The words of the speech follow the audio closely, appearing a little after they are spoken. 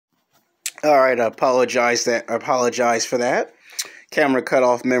All right, I apologize for that. Camera cut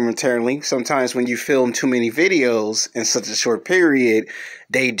off momentarily. Sometimes when you film too many videos in such a short period,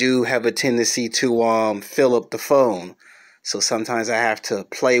 they do have a tendency to fill up the phone. So sometimes I have to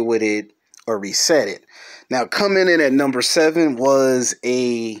play with it or reset it. Now, coming in at number 7 was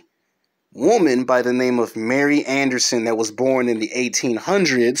a woman by the name of Mary Anderson that was born in the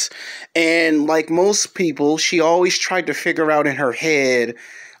 1800s. And like most people, she always tried to figure out in her head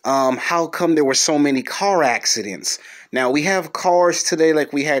how come there were so many car accidents. Now, we have cars today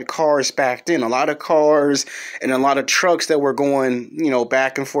like we had cars back then. A lot of cars and a lot of trucks that were going,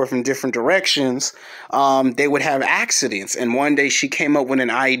 back and forth in different directions, they would have accidents. And one day she came up with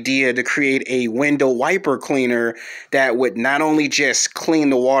an idea to create a window wiper cleaner that would not only just clean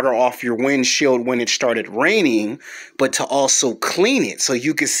the water off your windshield when it started raining, but to also clean it so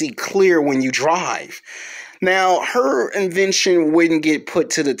you could see clear when you drive. Now, her invention wouldn't get put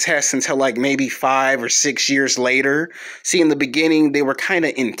to the test until like maybe 5 or 6 years later. See, in the beginning, they were kind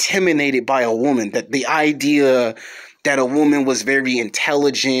of intimidated by a woman, that the idea that a woman was very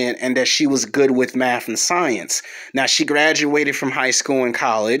intelligent and that she was good with math and science. Now, she graduated from high school and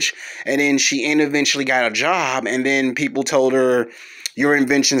college, and then she eventually got a job, and then people told her, your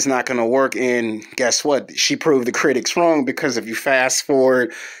invention's not going to work, and guess what? She proved the critics wrong, because if you fast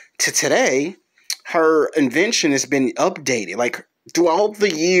forward to today, her invention has been updated. Like, throughout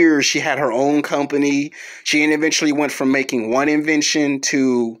the years, she had her own company. She eventually went from making one invention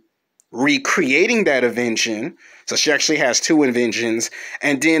to recreating that invention. So she actually has 2 inventions.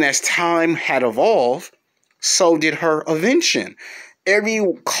 And then as time had evolved, so did her invention. Every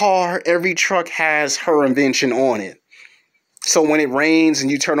car, every truck has her invention on it. So when it rains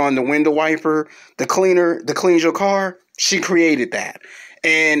and you turn on the window wiper, the cleaner that cleans your car, she created that.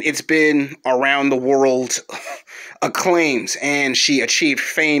 And it's been around the world acclaims, and she achieved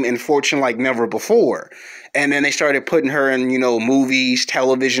fame and fortune like never before. And then they started putting her in, movies,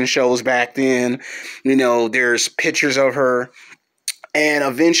 television shows back then. There's pictures of her. And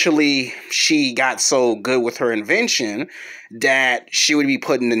eventually she got so good with her invention that she would be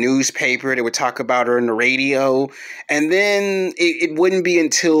put in the newspaper. They would talk about her in the radio. And then it wouldn't be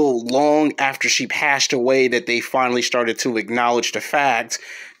until long after she passed away that they finally started to acknowledge the fact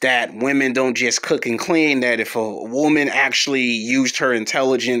that women don't just cook and clean, that if a woman actually used her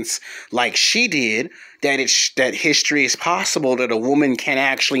intelligence like she did, that history is possible, that a woman can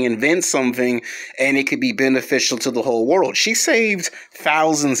actually invent something and it could be beneficial to the whole world. She saved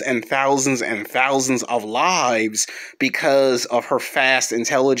thousands and thousands and thousands of lives because of her fast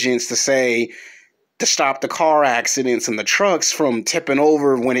intelligence to stop the car accidents and the trucks from tipping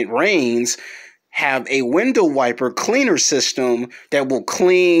over when it rains. Have a window wiper cleaner system that will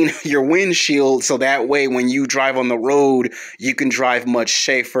clean your windshield, so that way when you drive on the road, you can drive much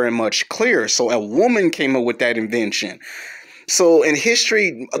safer and much clearer. So a woman came up with that invention. So in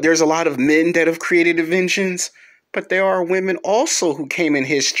history, there's a lot of men that have created inventions, but there are women also who came in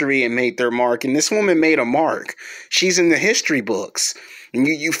history and made their mark. And this woman made a mark. She's in the history books. And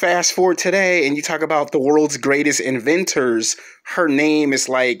you fast forward today and you talk about the world's greatest inventors. Her name is,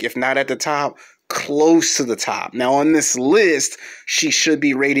 like, if not at the top, close to the top. Now, on this list, she should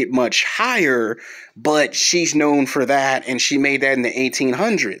be rated much higher, but she's known for that, and she made that in the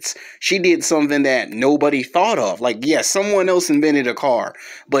 1800s. She did something that nobody thought of. Like, yes, someone else invented a car,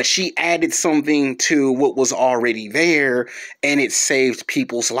 but she added something to what was already there, and it saved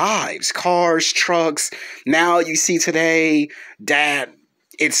people's lives. Cars, trucks. Now you see today that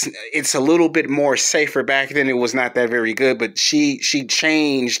it's a little bit more safer. Back then it was not that very good, but she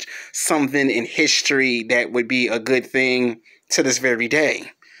changed something in history that would be a good thing to this very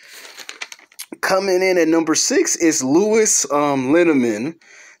day. Coming in at number 6 is Louis Linneman.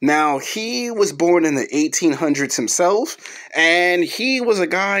 Now, he was born in the 1800s himself, and he was a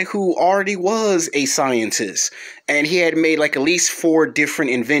guy who already was a scientist, and he had made like at least 4 different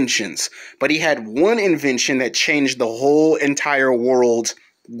inventions, but he had one invention that changed the whole entire world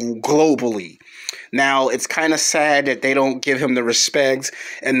globally. Now, it's kind of sad that they don't give him the respect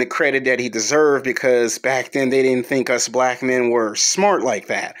and the credit that he deserved, because back then they didn't think us black men were smart like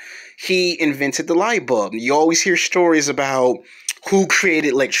that. He invented the light bulb. You always hear stories about who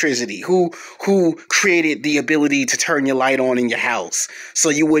created electricity, who created the ability to turn your light on in your house so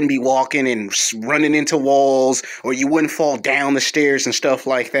you wouldn't be walking and running into walls, or you wouldn't fall down the stairs and stuff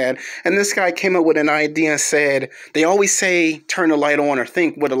like that. And this guy came up with an idea and said, they always say turn the light on or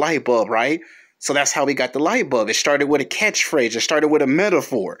think with a light bulb, right? So that's how we got the light bulb. It started with a catchphrase. It started with a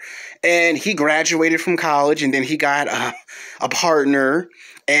metaphor. And he graduated from college, and then he got a partner.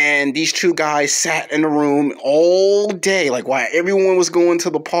 And these two guys sat in a room all day, like while everyone was going to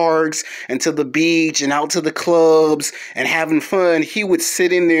the parks and to the beach and out to the clubs and having fun. He would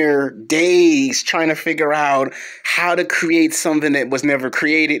sit in there days trying to figure out how to create something that was never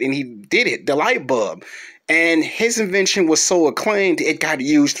created. And he did it, the light bulb. And his invention was so acclaimed, it got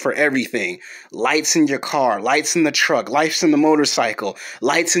used for everything. Lights in your car, lights in the truck, lights in the motorcycle,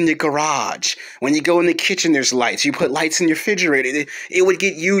 lights in your garage. When you go in the kitchen, there's lights. You put lights in your refrigerator. It would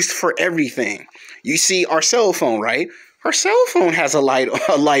get used for everything. You see our cell phone, right? Our cell phone has a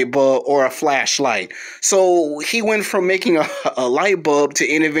light bulb or a flashlight. So he went from making a light bulb to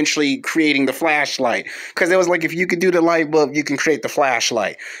eventually creating the flashlight. Because it was like, if you could do the light bulb, you can create the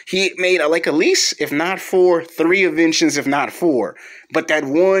flashlight. He made like at least, if not four, 3 inventions, if not 4. But that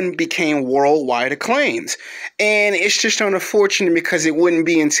one became worldwide acclaimed. And it's just unfortunate because it wouldn't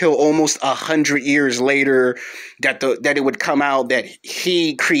be until almost 100 years later that it would come out that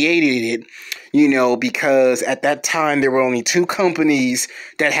he created it. You know, because at that time there were only 2 companies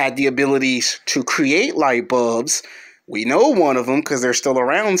that had the abilities to create light bulbs. We know one of them because they're still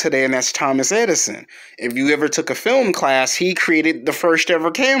around today, and that's Thomas Edison. If you ever took a film class, he created the first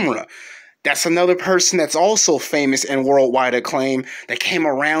ever camera. That's another person that's also famous and worldwide acclaimed that came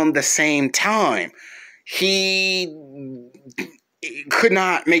around the same time. He could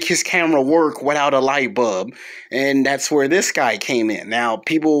not make his camera work without a light bulb, and that's where this guy came in. Now,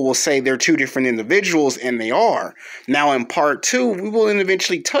 people will say they're 2 different individuals, and they are. Now, in part 2, we will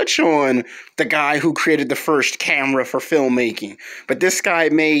eventually touch on the guy who created the first camera for filmmaking. But this guy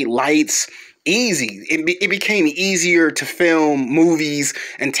made lights easy. It became easier to film movies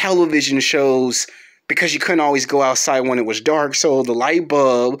and television shows because you couldn't always go outside when it was dark. So the light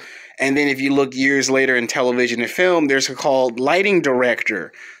bulb, and then if you look years later in television and film, there's a called lighting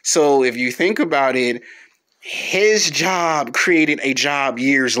director. So if you think about it, his job created a job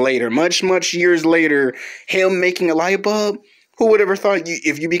years later, much years later, him making a light bulb. Who would ever thought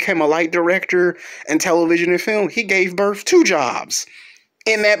if you became a light director in television and film, he gave birth to jobs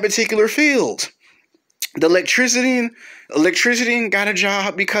in that particular field. The electrician got a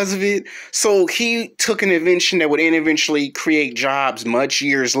job because of it. So he took an invention that would eventually create jobs much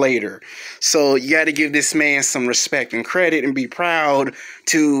years later. So you got to give this man some respect and credit and be proud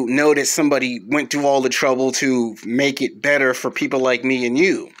to know that somebody went through all the trouble to make it better for people like me and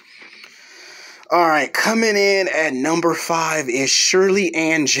you. All right, coming in at number 5 is Shirley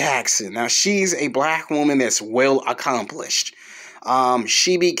Ann Jackson. Now, she's a black woman that's well accomplished.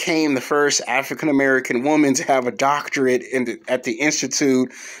 She became the first African-American woman to have a doctorate at the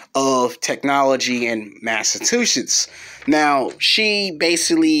Institute of Technology in Massachusetts. Now, she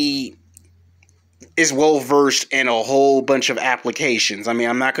basically is well versed in a whole bunch of applications. I mean,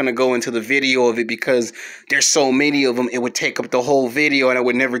 I'm not going to go into the video of it because there's so many of them. It would take up the whole video and I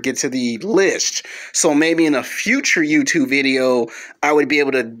would never get to the list. So maybe in a future YouTube video, I would be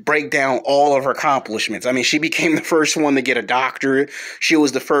able to break down all of her accomplishments. I mean, she became the first one to get a doctorate. She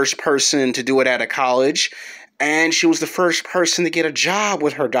was the first person to do it at a college. And she was the first person to get a job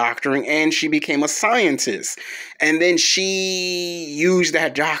with her doctoring, and she became a scientist. And then she used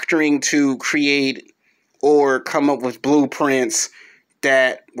that doctoring to create or come up with blueprints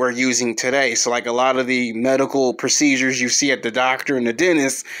that we're using today. So like a lot of the medical procedures you see at the doctor and the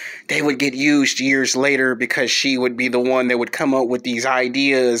dentist, they would get used years later because she would be the one that would come up with these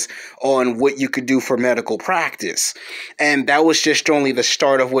ideas on what you could do for medical practice. And that was just only the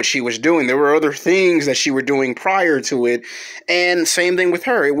start of what she was doing. There were other things that she were doing prior to it. And same thing with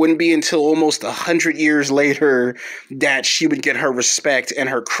her. It wouldn't be until almost 100 years later that she would get her respect and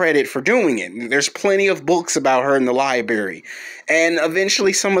her credit for doing it. There's plenty of books about her in the library. And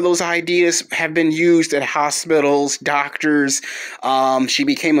eventually some of those ideas have been used at hospitals, doctors. She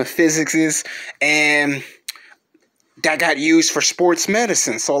became a physicist, and that got used for sports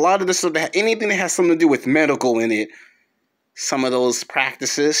medicine. So a lot of this, anything that has something to do with medical in it, some of those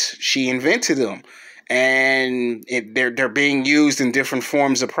practices, she invented them. And they're being used in different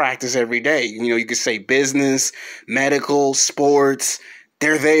forms of practice every day. You know, you could say business, medical, sports.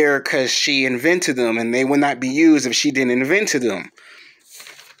 They're there because she invented them, and they would not be used if she didn't invent them.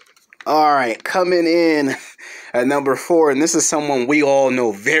 All right, coming in at number 4, and this is someone we all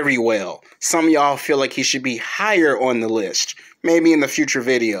know very well. Some of y'all feel like he should be higher on the list, maybe in the future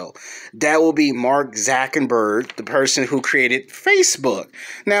video. That will be Mark Zuckerberg, the person who created Facebook.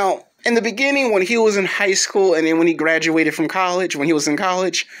 Now, in the beginning, when he was in high school, and then when he graduated from college, when he was in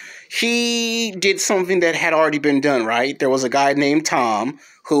college, he did something that had already been done, right? There was a guy named Tom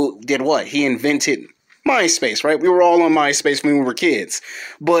who did what? He invented MySpace, right? We were all on MySpace when we were kids.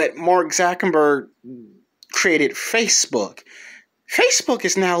 But Mark Zuckerberg created Facebook. Facebook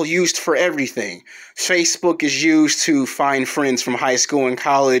is now used for everything. Facebook is used to find friends from high school and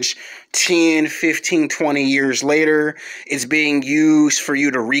college 10, 15, 20 years later. It's being used for you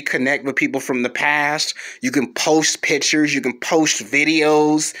to reconnect with people from the past. You can post pictures. You can post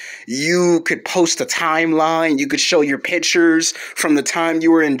videos. You could post a timeline. You could show your pictures from the time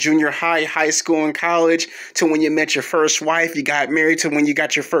you were in junior high, high school, and college to when you met your first wife, you got married, to when you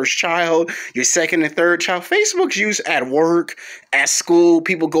got your first child, your second and third child. Facebook's used at work, at school.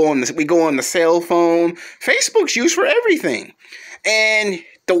 People we go on the cell phone. Facebook's used for everything. And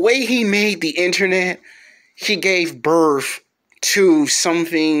the way he made the internet, he gave birth to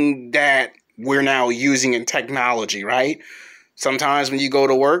something that we're now using in technology, right? Sometimes when you go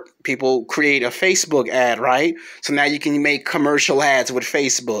to work, people create a Facebook ad, right? So now you can make commercial ads with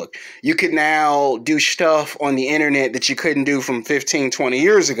Facebook. You can now do stuff on the internet that you couldn't do from 15, 20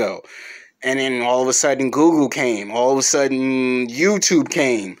 years ago. And then all of a sudden Google came. All of a sudden YouTube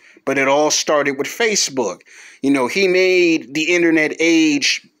came. But it all started with Facebook. You know, he made the internet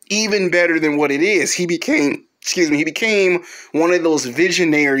age even better than what it is. He became one of those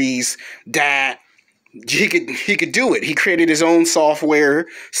visionaries that he could do it. He created his own software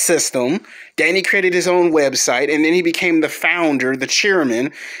system. Then he created his own website, and then he became the founder, the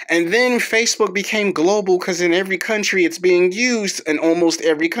chairman. And then Facebook became global because in every country it's being used, in almost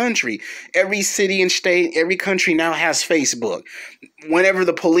every country. Every city and state, every country now has Facebook. Whenever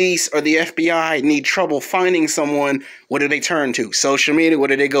the police or the FBI need trouble finding someone, what do they turn to? Social media.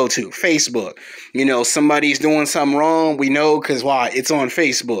 What do they go to? Facebook. You know, somebody's doing something wrong. We know because why? It's on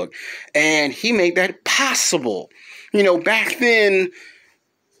Facebook. And he made that possible. You know, back then,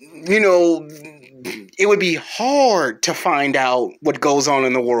 you know, it would be hard to find out what goes on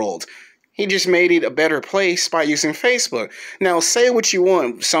in the world. He just made it a better place by using Facebook. Now, say what you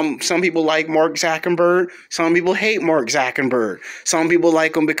want. Some people like Mark Zuckerberg. Some people hate Mark Zuckerberg. Some people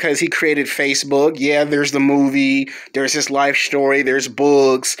like him because he created Facebook. Yeah, there's the movie. There's his life story. There's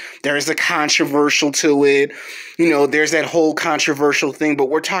books. There's the controversial to it. You know, there's that whole controversial thing. But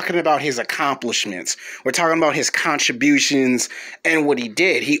we're talking about his accomplishments. We're talking about his contributions and what he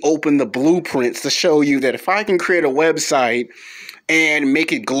did. He opened the blueprints to show you that if I can create a website and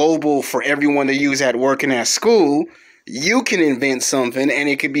make it global for everyone to use at work and at school, you can invent something and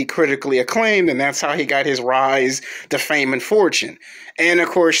it could be critically acclaimed. And that's how he got his rise to fame and fortune. And of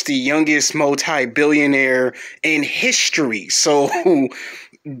course, the youngest multi-billionaire in history. So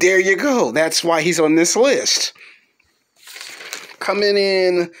there you go. That's why he's on this list. Coming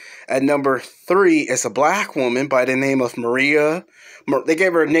in at number 3 is a black woman by the name of Maria. They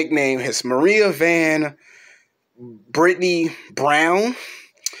gave her a nickname, it's Maria Van Brittany Brown,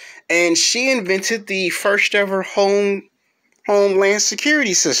 and she invented the first ever homeland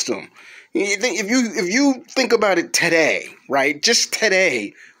security system. If you think about it today, right? Just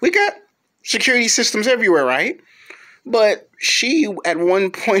today, we got security systems everywhere, right? But she, at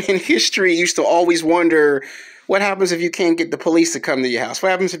one point in history, used to always wonder, what happens if you can't get the police to come to your house? What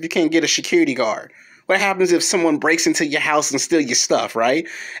happens if you can't get a security guard? What happens if someone breaks into your house and steal your stuff, right?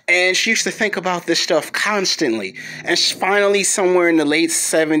 And she used to think about this stuff constantly. And finally, somewhere in the late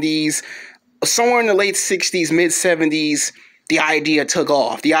 70s, somewhere in the late 60s, mid 70s, the idea took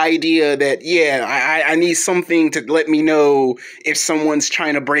off. The idea that, yeah, I need something to let me know if someone's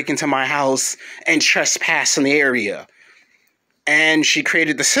trying to break into my house and trespass in the area. And she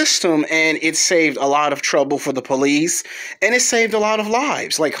created the system, and it saved a lot of trouble for the police, and it saved a lot of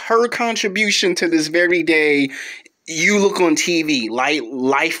lives. Like, her contribution to this very day, you look on TV, like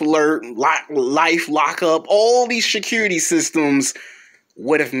Life Alert, Life Lockup, all these security systems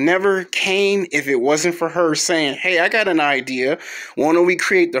would have never came if it wasn't for her saying, hey, I got an idea. Why don't we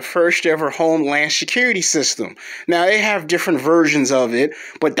create the first ever homeland security system? Now, they have different versions of it,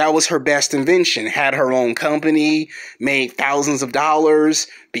 but that was her best invention. Had her own company, made thousands of dollars,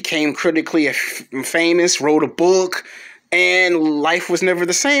 became critically famous, wrote a book, and life was never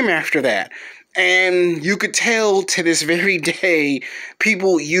the same after that. And you could tell to this very day,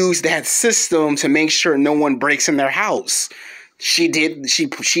 people use that system to make sure no one breaks in their house. She did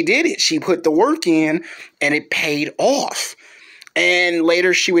it. She put the work in, and it paid off. And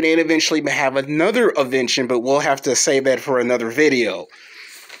later she would eventually have another invention, but we'll have to save that for another video.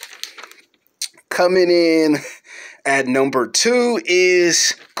 Coming in at number 2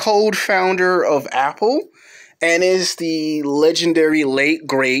 is co-founder of Apple, and is the legendary late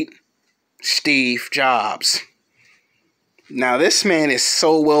great Steve Jobs. Now, this man is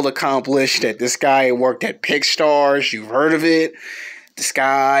so well accomplished that this guy worked at Pickstars. You've heard of it. This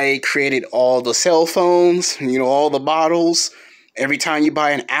guy created all the cell phones, all the models. Every time you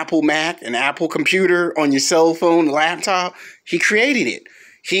buy an Apple Mac, an Apple computer on your cell phone, laptop, he created it.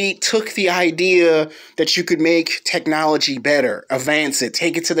 He took the idea that you could make technology better, advance it,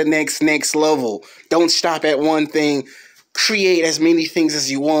 take it to the next level. Don't stop at one thing. Create as many things as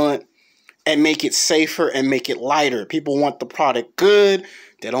you want and make it safer and make it lighter. People want the product good.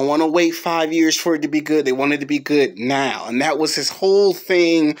 They don't want to wait 5 years for it to be good. They want it to be good now. And that was his whole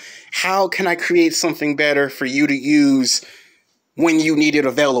thing. How can I create something better for you to use when you need it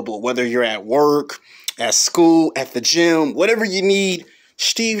available? Whether you're at work, at school, at the gym, whatever you need,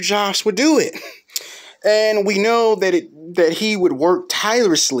 Steve Jobs would do it. And we know that he would work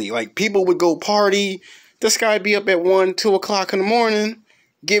tirelessly. Like, people would go party. This guy would be up at 1, 2 o'clock in the morning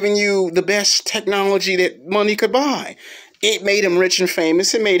giving you the best technology that money could buy. It made him rich and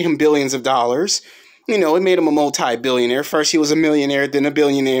famous. It made him billions of dollars. It made him a multi-billionaire. First, he was a millionaire, then a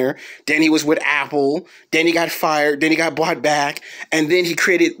billionaire. Then he was with Apple. Then he got fired. Then he got bought back. And then he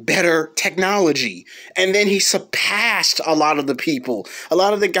created better technology. And then he surpassed a lot of the people. A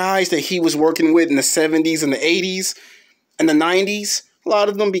lot of the guys that he was working with in the 70s and the 80s and the 90s, a lot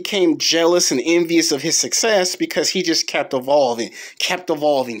of them became jealous and envious of his success because he just kept evolving, kept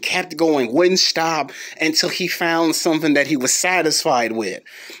going, wouldn't stop until he found something that he was satisfied with.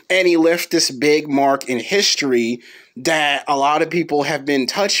 And he left this big mark in history that a lot of people have been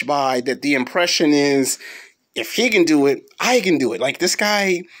touched by, that the impression is, if he can do it, I can do it. Like, this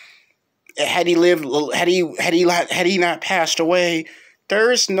guy, had he not passed away, there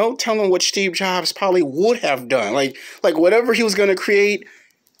is no telling what Steve Jobs probably would have done. Like whatever he was going to create,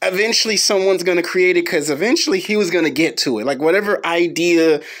 eventually someone's going to create it, because eventually he was going to get to it. Like, whatever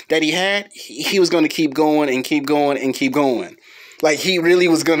idea that he had, he was going to keep going and keep going and keep going. Like, he really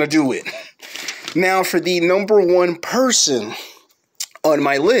was going to do it. Now, for the number one person on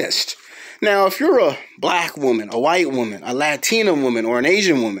my list. Now, if you're a black woman, a white woman, a Latina woman, or an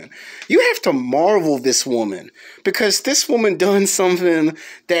Asian woman, you have to marvel this woman, because this woman done something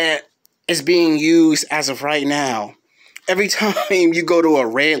that is being used as of right now. Every time you go to a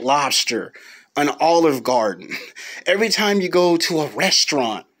Red Lobster, an Olive Garden, every time you go to a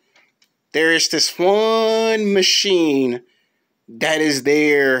restaurant, there is this one machine that is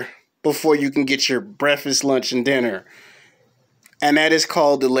there before you can get your breakfast, lunch, and dinner. And that is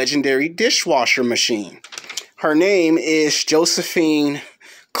called the legendary dishwasher machine. Her name is Josephine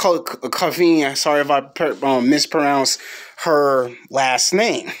Covina. Sorry if I mispronounce her last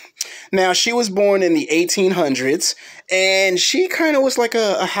name. Now, she was born in the 1800s, and she kind of was like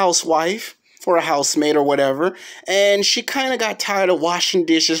a housewife or a housemaid or whatever. And she kind of got tired of washing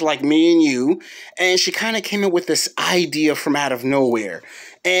dishes like me and you. And she kind of came up with this idea from out of nowhere.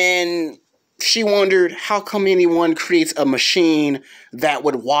 And she wondered, how come anyone creates a machine that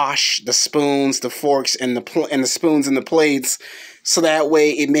would wash the spoons, the forks, and the spoons and the plates, so that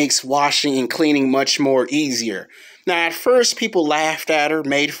way it makes washing and cleaning much more easier. Now, at first, people laughed at her,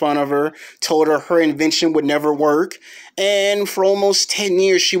 made fun of her, told her her invention would never work. And for almost 10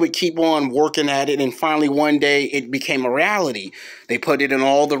 years, she would keep on working at it. And finally, one day, it became a reality. They put it in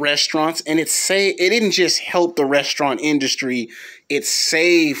all the restaurants. And it didn't just help the restaurant industry. It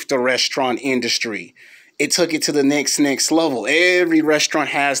saved the restaurant industry. It took it to the next level. Every restaurant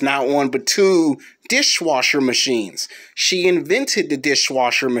has not one, but two dishwasher machines. She invented the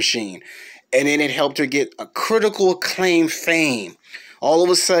dishwasher machine. And then it helped her get a critical acclaim fame. All of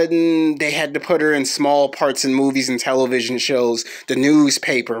a sudden, they had to put her in small parts in movies and television shows, the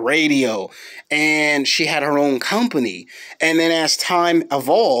newspaper, radio, and she had her own company. And then as time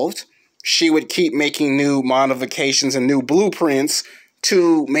evolved, she would keep making new modifications and new blueprints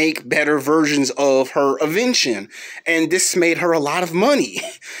to make better versions of her invention. And this made her a lot of money.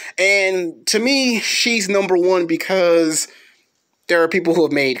 And to me, she's number one because there are people who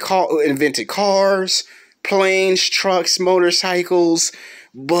have invented cars, planes, trucks, motorcycles,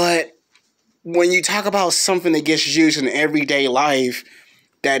 but when you talk about something that gets used in everyday life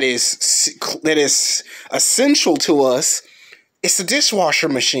that is essential to us, it's a dishwasher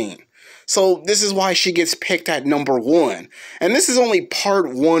machine. So this is why she gets picked at number one. And this is only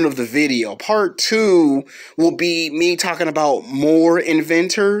part one of the video. Part two will be me talking about more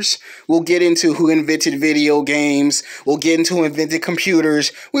inventors. We'll get into who invented video games. We'll get into who invented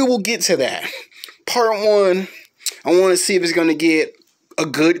computers. We will get to that. Part one, I want to see if it's going to get a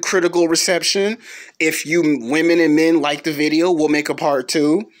good critical reception. If you women and men like the video, we'll make a part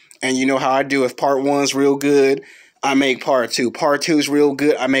two. And you know how I do. If part one's real good, I make part 2. Part 2 is real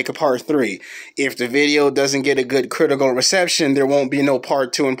good, I make a part 3. If the video doesn't get a good critical reception, there won't be no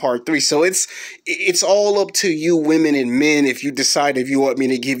part 2 and part 3. So it's all up to you women and men if you decide if you want me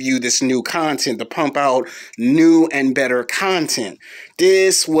to give you this new content, to pump out new and better content.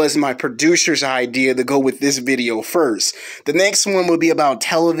 This was my producer's idea to go with this video first. The next one will be about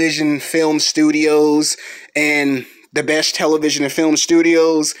television, film studios, and the best television and film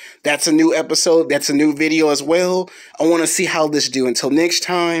studios. That's a new episode. That's a new video as well. I want to see how this do. Until next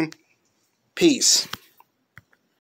time, peace.